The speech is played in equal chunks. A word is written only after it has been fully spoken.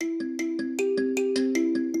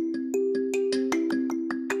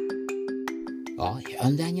Hi,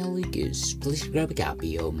 I'm Daniel Lucas. Please grab a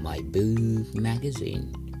copy of my book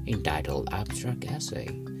magazine entitled Abstract Essay,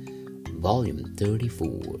 Volume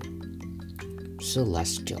 34,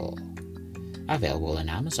 Celestial, available on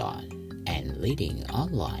Amazon and leading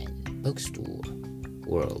online bookstore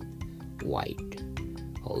worldwide.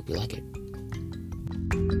 Hope you like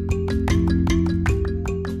it.